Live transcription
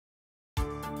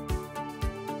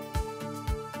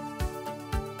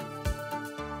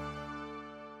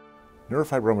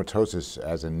Neurofibromatosis,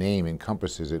 as a name,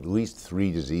 encompasses at least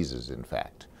 3 diseases, in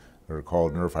fact. They're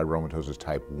called Neurofibromatosis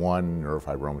Type 1,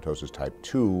 Neurofibromatosis Type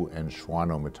 2, and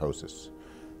Schwannomatosis.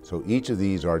 So each of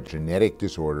these are genetic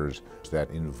disorders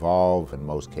that involve, in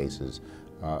most cases,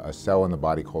 a cell in the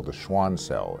body called the Schwann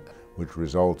cell, which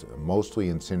result mostly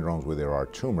in syndromes where there are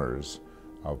tumors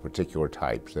of particular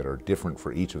types that are different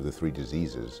for each of the 3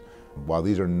 diseases. While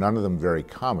these are none of them very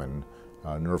common,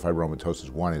 neurofibromatosis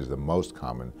 1 is the most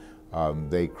common,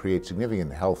 they create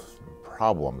significant health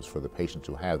problems for the patients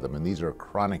who have them, and these are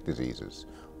chronic diseases,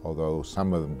 although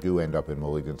some of them do end up in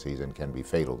malignancies and can be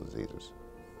fatal diseases.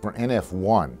 For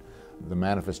NF1, the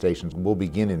manifestations will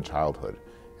begin in childhood,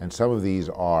 and some of these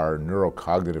are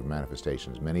neurocognitive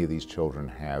manifestations. Many of these children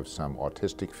have some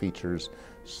autistic features,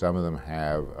 some of them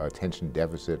have attention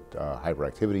deficit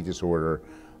hyperactivity disorder.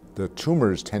 The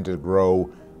tumors tend to grow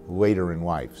later in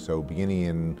life, so beginning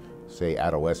in, say,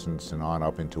 adolescence and on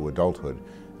up into adulthood.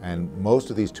 And most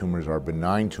of these tumors are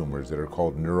benign tumors that are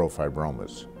called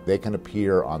neurofibromas. They can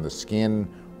appear on the skin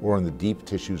or in the deep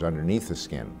tissues underneath the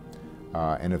skin.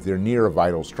 And if they're near a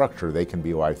vital structure, they can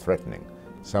be life-threatening.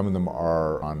 Some of them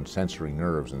are on sensory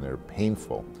nerves and they're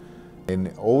painful.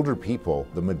 In older people,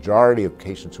 the majority of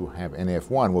patients who have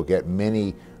NF1 will get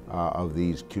many of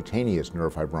these cutaneous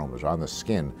neurofibromas on the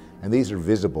skin, and these are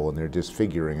visible and they're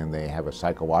disfiguring and they have a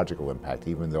psychological impact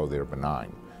even though they're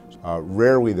benign.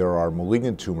 Rarely there are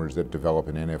malignant tumors that develop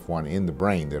in NF1 in the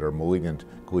brain that are malignant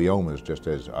gliomas, just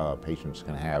as patients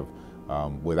can have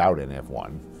without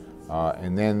NF1.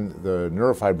 And then the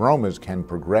neurofibromas can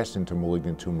progress into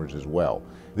malignant tumors as well.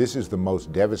 This is the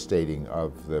most devastating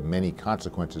of the many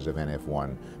consequences of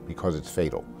NF1 because it's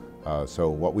fatal. So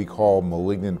what we call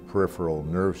malignant peripheral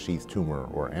nerve sheath tumor,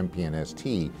 or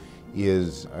MPNST,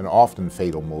 is an often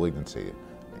fatal malignancy.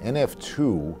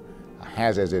 NF2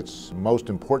 has as its most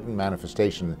important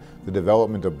manifestation the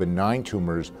development of benign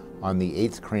tumors on the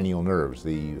 8th cranial nerves,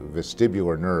 the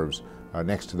vestibular nerves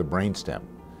next to the brainstem.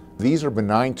 These are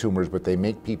benign tumors, but they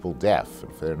make people deaf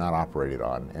if they're not operated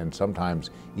on, and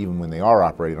sometimes even when they are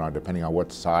operated on, depending on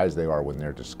what size they are when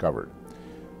they're discovered.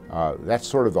 That's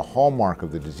sort of the hallmark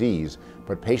of the disease,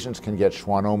 but patients can get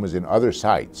schwannomas in other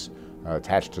sites,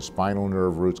 attached to spinal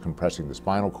nerve roots compressing the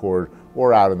spinal cord,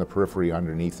 or out in the periphery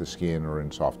underneath the skin or in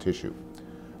soft tissue.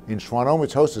 In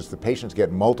schwannomatosis, the patients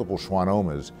get multiple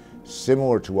schwannomas,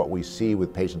 similar to what we see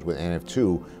with patients with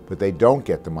NF2, but they don't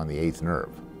get them on the 8th nerve.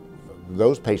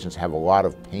 Those patients have a lot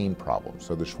of pain problems,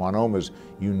 so the schwannomas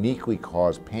uniquely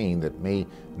cause pain that may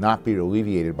not be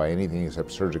alleviated by anything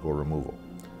except surgical removal.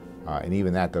 And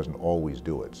even that doesn't always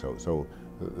do it. So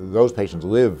those patients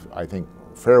live, I think,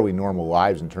 fairly normal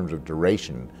lives in terms of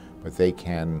duration, but they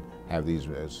can have these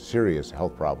serious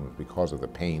health problems because of the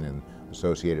pain and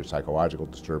associated psychological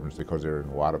disturbance, because they're in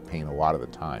a lot of pain a lot of the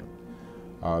time.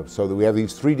 So that we have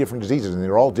these 3 different diseases, and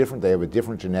they're all different. They have a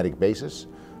different genetic basis.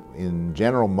 In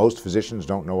general, most physicians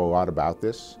don't know a lot about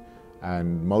this,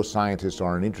 and most scientists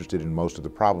aren't interested in most of the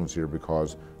problems here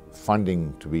because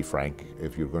funding, to be frank,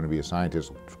 if you're going to be a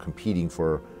scientist competing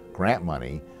for grant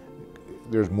money,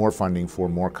 there's more funding for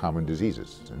more common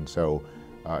diseases. And so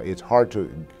it's hard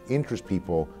to interest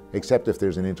people except if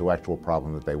there's an intellectual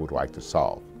problem that they would like to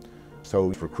solve. So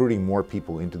recruiting more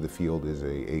people into the field is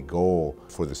a goal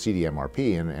for the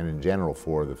CDMRP and in general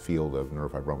for the field of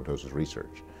neurofibromatosis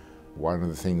research. One of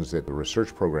the things that the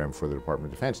research program for the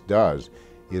Department of Defense does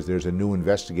is there's a new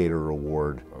investigator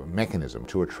award mechanism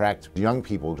to attract young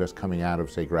people just coming out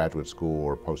of, say, graduate school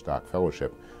or postdoc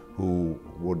fellowship who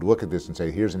would look at this and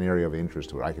say, here's an area of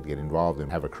interest that I could get involved in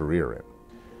and have a career in.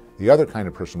 The other kind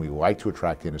of person we like to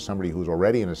attract in is somebody who's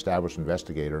already an established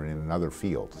investigator in another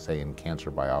field, say in cancer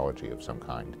biology of some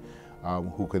kind,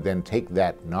 who could then take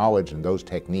that knowledge and those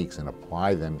techniques and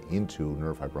apply them into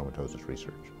neurofibromatosis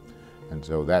research. And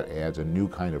so that adds a new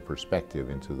kind of perspective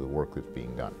into the work that's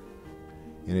being done.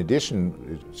 In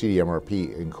addition,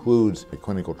 CDMRP includes a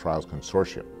clinical trials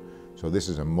consortium. So this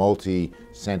is a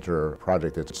multi-center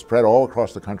project that's spread all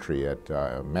across the country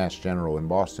at Mass General in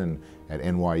Boston, at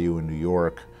NYU in New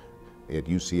York, at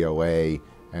UCLA,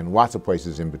 and lots of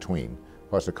places in between,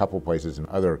 plus a couple places in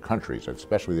other countries.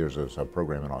 Especially there's a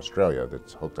program in Australia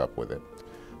that's hooked up with it.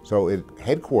 So it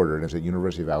headquartered is at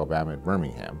University of Alabama at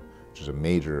Birmingham, which is a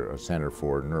major center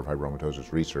for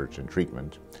neurofibromatosis research and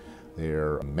treatment.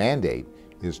 Their mandate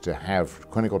is to have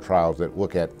clinical trials that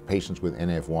look at patients with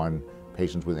NF1,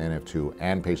 patients with NF2,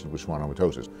 and patients with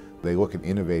schwannomatosis. They look at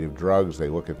innovative drugs, they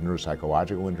look at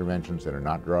neuropsychological interventions that are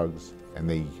not drugs, and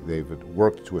they've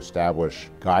worked to establish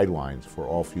guidelines for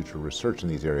all future research in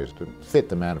these areas to fit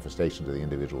the manifestations of the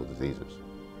individual diseases.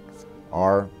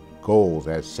 Our goals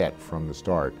as set from the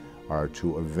start are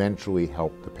to eventually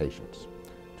help the patients,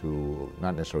 to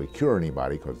not necessarily cure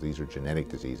anybody, because these are genetic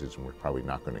diseases and we're probably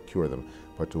not going to cure them,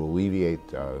 but to alleviate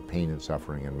pain and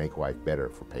suffering and make life better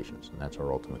for patients. And that's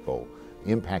our ultimate goal.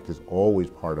 Impact is always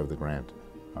part of the grant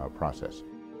process.